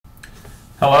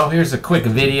Hello, here's a quick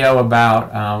video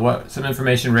about what some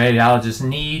information radiologists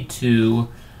need to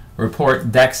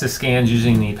report DEXA scans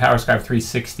using the PowerScribe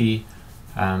 360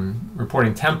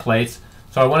 reporting templates.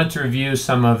 So I wanted to review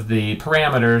some of the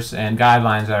parameters and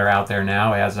guidelines that are out there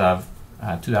now as of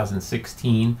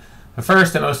 2016. The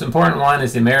first and most important one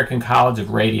is the American College of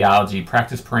Radiology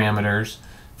practice parameters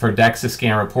for DEXA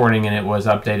scan reporting, and it was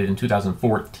updated in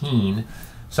 2014.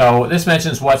 So this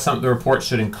mentions what some of the reports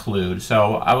should include.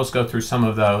 So I will go through some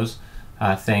of those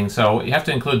things. So you have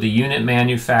to include the unit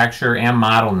manufacturer and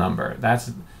model number.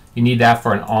 You need that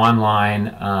for an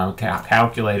online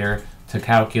calculator to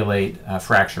calculate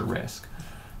fracture risk.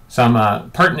 Some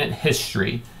pertinent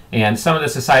history, and some of the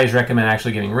societies recommend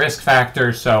actually giving risk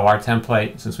factors. So our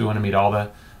template, since we want to meet all the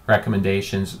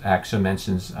recommendations, actually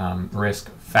mentions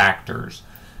risk factors.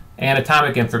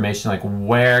 Anatomic information like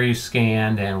where you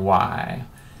scanned and why.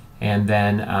 And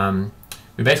then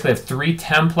we basically have three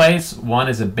templates. One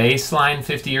is a baseline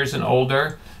 50 years and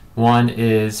older. One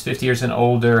is 50 years and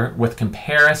older with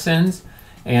comparisons.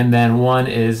 And then one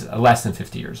is less than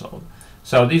 50 years old.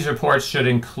 So these reports should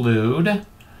include,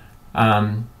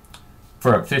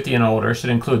 for 50 and older,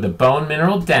 should include the bone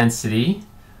mineral density,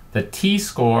 the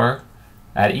T-score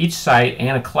at each site,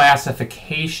 and a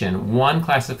classification, one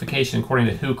classification according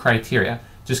to WHO criteria.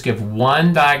 Just give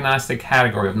one diagnostic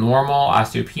category of normal,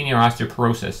 osteopenia, or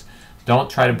osteoporosis. Don't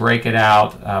try to break it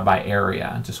out by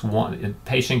area. Just one. The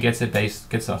patient gets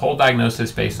a whole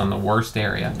diagnosis based on the worst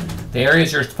area. The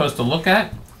areas you're supposed to look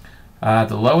at: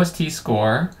 the lowest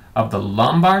T-score of the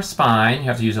lumbar spine. You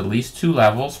have to use at least 2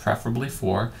 levels, preferably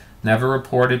 4. Never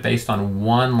reported based on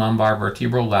one lumbar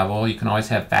vertebral level. You can always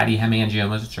have fatty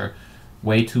hemangiomas, which are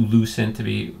way too lucent to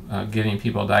be giving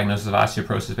people a diagnosis of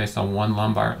osteoporosis based on one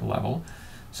lumbar level.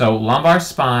 So lumbar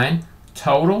spine,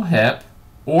 total hip,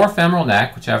 or femoral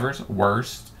neck, whichever is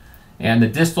worst, and the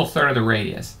distal third of the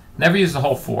radius. Never use the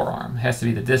whole forearm. It has to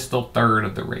be the distal third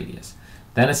of the radius.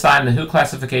 Then assign the WHO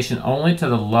classification only to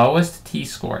the lowest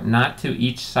T-score, not to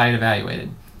each site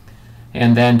evaluated.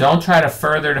 And then don't try to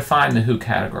further define the WHO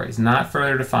categories. Not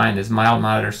further defined as mild,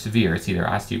 moderate, or severe. It's either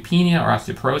osteopenia or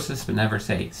osteoporosis, but never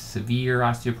say severe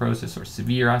osteoporosis or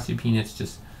severe osteopenia. It's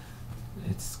just,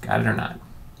 it's got it or not.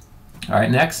 All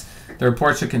right, next, the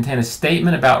report should contain a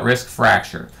statement about risk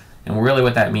fracture. And really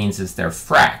what that means is their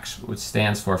FRAX, which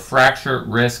stands for Fracture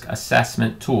Risk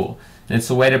Assessment Tool. And it's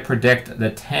a way to predict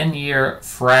the 10-year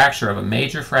fracture of a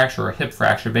major fracture or hip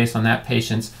fracture based on that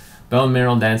patient's bone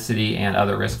mineral density and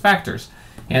other risk factors.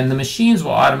 And the machines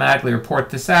will automatically report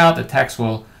this out. The techs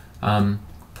will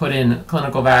put in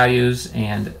clinical values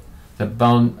and the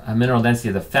bone mineral density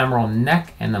of the femoral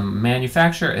neck and the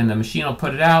manufacturer, and the machine will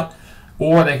put it out.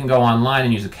 Or they can go online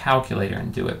and use a calculator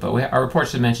and do it. But our report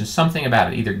should mention something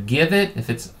about it. Either give it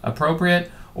if it's appropriate,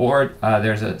 or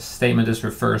there's a statement that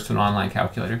refers to an online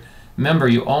calculator. Remember,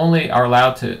 you only are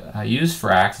allowed to use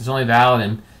FRAX. It's only valid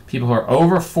in people who are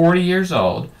over 40 years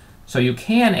old. So you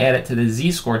can add it to the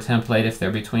Z-score template if they're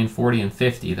between 40 and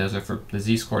 50. Those are for the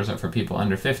Z-scores are for people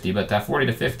under 50. But that 40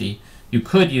 to 50, you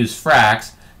could use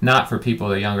FRAX, not for people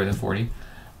that are younger than 40.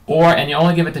 And you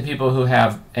only give it to people who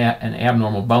have an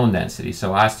abnormal bone density,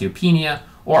 so osteopenia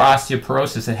or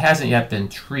osteoporosis that hasn't yet been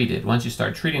treated. Once you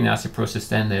start treating the osteoporosis,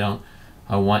 then they don't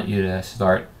want you to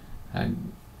start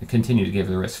continue to give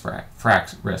the risk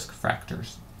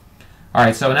factors. All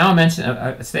right, so now I'll mention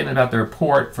a statement about the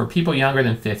report for people younger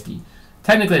than 50.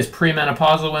 Technically, it's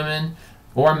premenopausal women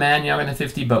or men younger than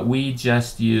 50, but we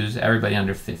just use everybody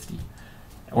under 50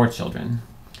 or children.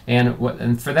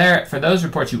 And for those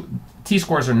reports,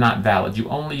 T-scores are not valid. You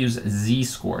only use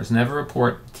Z-scores. Never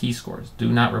report T-scores. Do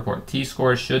not report.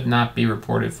 T-scores should not be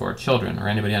reported for children or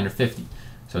anybody under 50.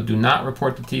 So do not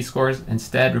report the T-scores.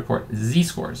 Instead, report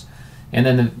Z-scores. And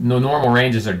then the normal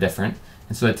ranges are different.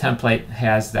 And so the template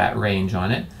has that range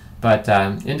on it. But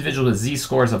individuals with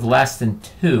Z-scores of less than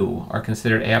 2 are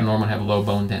considered abnormal and have low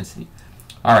bone density.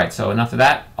 All right, so enough of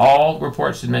that. All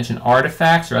reports should mention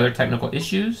artifacts or other technical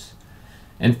issues.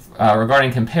 And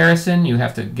regarding comparison, you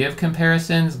have to give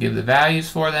comparisons, give the values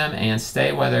for them, and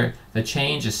state whether the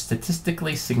change is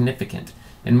statistically significant.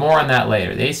 And more on that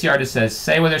later. The ACR just says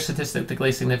say whether it's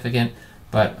statistically significant,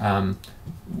 but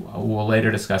we'll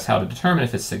later discuss how to determine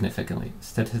if it's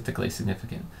statistically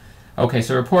significant. Okay,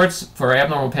 so reports for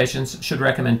abnormal patients should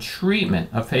recommend treatment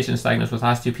of patients diagnosed with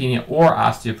osteopenia or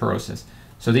osteoporosis.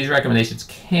 So these recommendations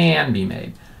can be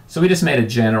made. So we just made a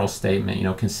general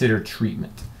statement, consider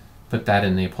treatment. Put that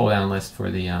in the pull-down list for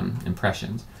the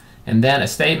impressions. And then a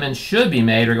statement should be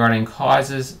made regarding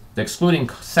causes, excluding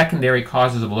secondary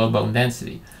causes of low bone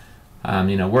density.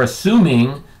 We're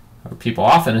assuming, or people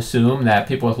often assume, that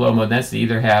people with low bone density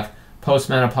either have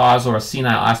postmenopausal or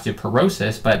senile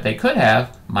osteoporosis, but they could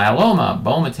have myeloma,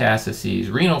 bone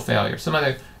metastases, renal failure, some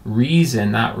other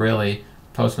reason, not really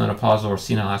postmenopausal or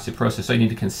senile osteoporosis. So you need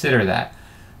to consider that.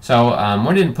 So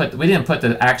we didn't put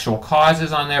the actual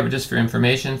causes on there, but just for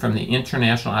information, from the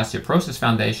International Osteoporosis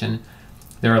Foundation,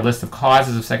 there are a list of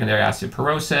causes of secondary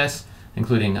osteoporosis,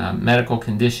 including medical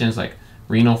conditions like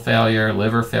renal failure,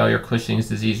 liver failure, Cushing's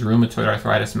disease, rheumatoid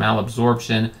arthritis,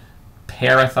 malabsorption,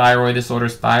 parathyroid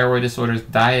disorders, thyroid disorders,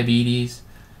 diabetes,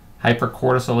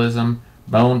 hypercortisolism,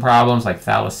 bone problems like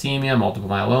thalassemia, multiple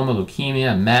myeloma,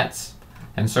 leukemia, METs,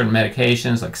 and certain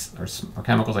medications or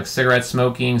chemicals like cigarette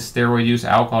smoking, steroid use,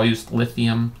 alcohol use,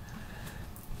 lithium.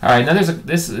 All right, now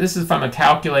this is from a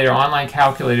calculator, online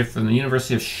calculator from the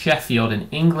University of Sheffield in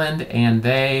England, and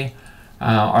they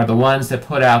are the ones that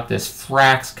put out this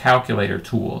FRAX calculator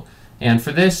tool. And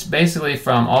for this, basically,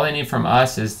 all they need from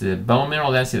us is the bone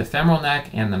mineral density of the femoral neck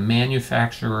and the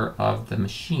manufacturer of the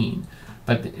machine.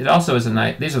 But it also is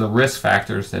these are the risk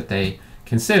factors that they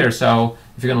consider. So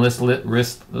if you're going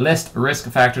to list risk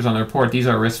factors on the report, these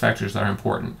are risk factors that are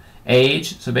important.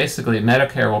 Age, so basically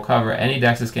Medicare will cover any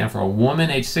DEXA scan for a woman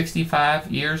age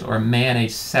 65 years or a man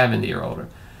age 70 or older.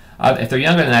 If they're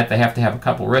younger than that, they have to have a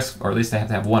couple risks, or at least they have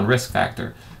to have one risk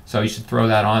factor. So you should throw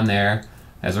that on there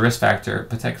as a risk factor,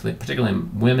 particularly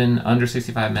women under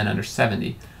 65, men under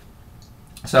 70.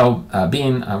 So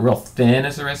being real thin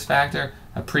is a risk factor.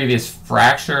 A previous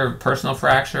fracture, personal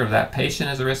fracture of that patient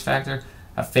is a risk factor.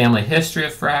 A family history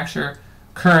of fracture.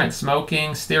 Current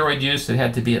smoking, steroid use that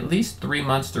had to be at least 3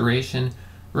 months duration.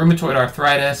 Rheumatoid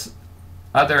arthritis.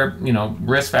 Other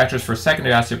risk factors for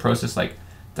secondary osteoporosis like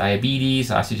diabetes,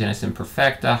 osteogenesis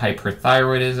imperfecta,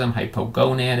 hyperthyroidism,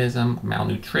 hypogonadism,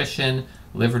 malnutrition,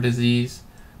 liver disease,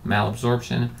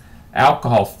 malabsorption.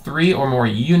 Alcohol, 3 or more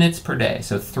units per day.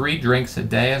 So 3 drinks a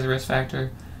day as a risk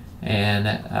factor. And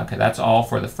okay, that's all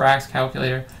for the FRAX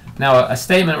calculator. Now a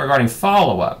statement regarding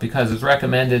follow-up, because it's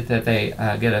recommended that they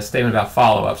get a statement about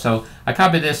follow-up. So I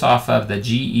copied this off of the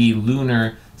GE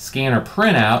Lunar Scanner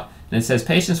printout, and it says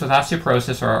patients with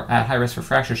osteoporosis or at high risk for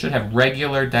fracture should have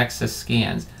regular DEXA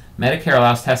scans. Medicare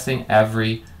allows testing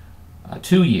every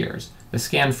 2 years. The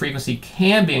scan frequency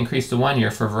can be increased to 1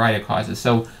 year for a variety of causes.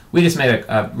 So we just made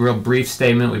a real brief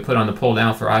statement we put on the pull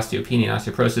down for osteopenia and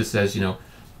osteoporosis. Says,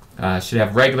 should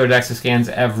have regular DEXA scans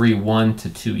every 1 to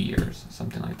 2 years,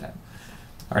 something like that.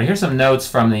 All right, here's some notes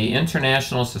from the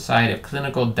International Society of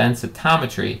Clinical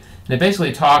Densitometry, and it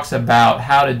basically talks about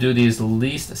how to do these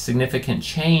least significant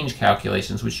change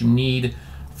calculations, which you need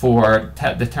for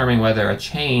determining whether a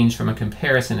change from a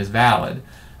comparison is valid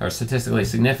or statistically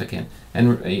significant.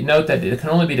 And note that it can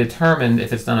only be determined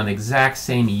if it's done on the exact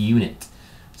same unit.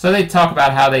 So they talk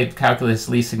about how they calculate this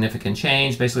least significant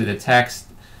change. Basically, the text,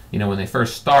 when they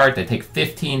first start, they take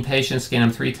 15 patients, scan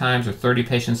them 3 times, or 30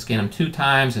 patients, scan them 2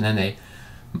 times, and then they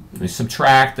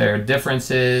subtract their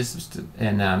differences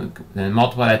and then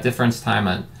multiply that difference time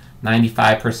a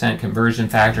 95% conversion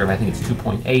factor of, I think it's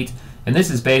 2.8. And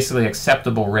this is basically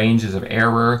acceptable ranges of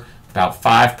error, about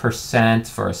 5%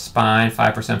 for a spine,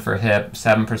 5% for a hip,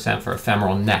 7% for a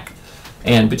femoral neck.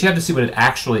 But you have to see what it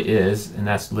actually is, and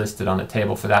that's listed on the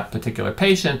table for that particular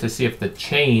patient to see if the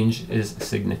change is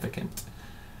significant.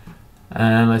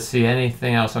 Let's see,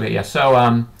 anything else? Okay, yeah,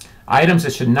 so items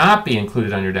that should not be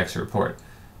included on your DEXA report.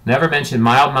 Never mention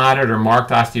mild, moderate, or marked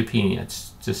osteopenia.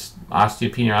 It's just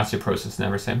osteopenia or osteoporosis.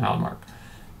 Never say mild, marked.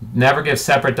 Never give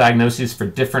separate diagnoses for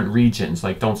different regions.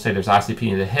 Like, don't say there's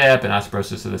osteopenia of the hip and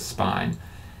osteoporosis of the spine.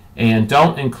 And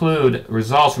don't include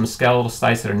results from skeletal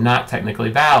sites that are not technically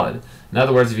valid. In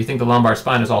other words, if you think the lumbar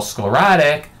spine is all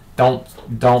sclerotic, don't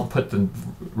put the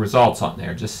results on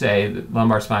there. Just say the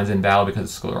lumbar spine is invalid because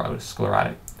it's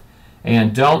sclerotic.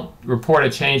 And don't report a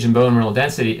change in bone mineral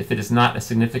density if it is not a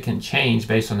significant change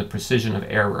based on the precision of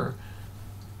error.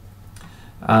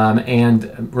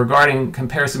 And regarding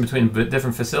comparison between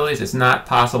different facilities, it's not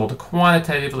possible to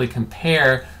quantitatively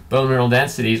compare bone mineral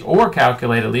densities or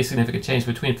calculate a least significant change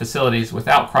between facilities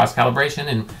without cross-calibration,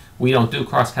 and we don't do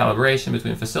cross-calibration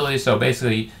between facilities, so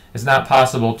basically it's not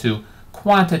possible to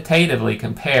quantitatively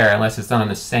compare unless it's done on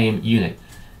the same unit.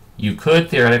 You could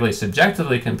theoretically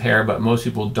subjectively compare, but most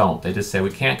people don't. They just say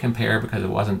we can't compare because it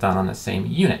wasn't done on the same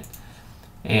unit.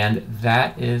 And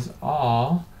that is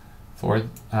all for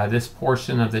this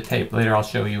portion of the tape. Later I'll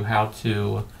show you how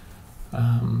to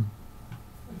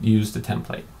use the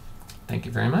template. Thank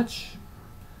you very much.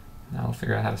 Now we'll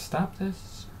figure out how to stop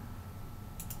this.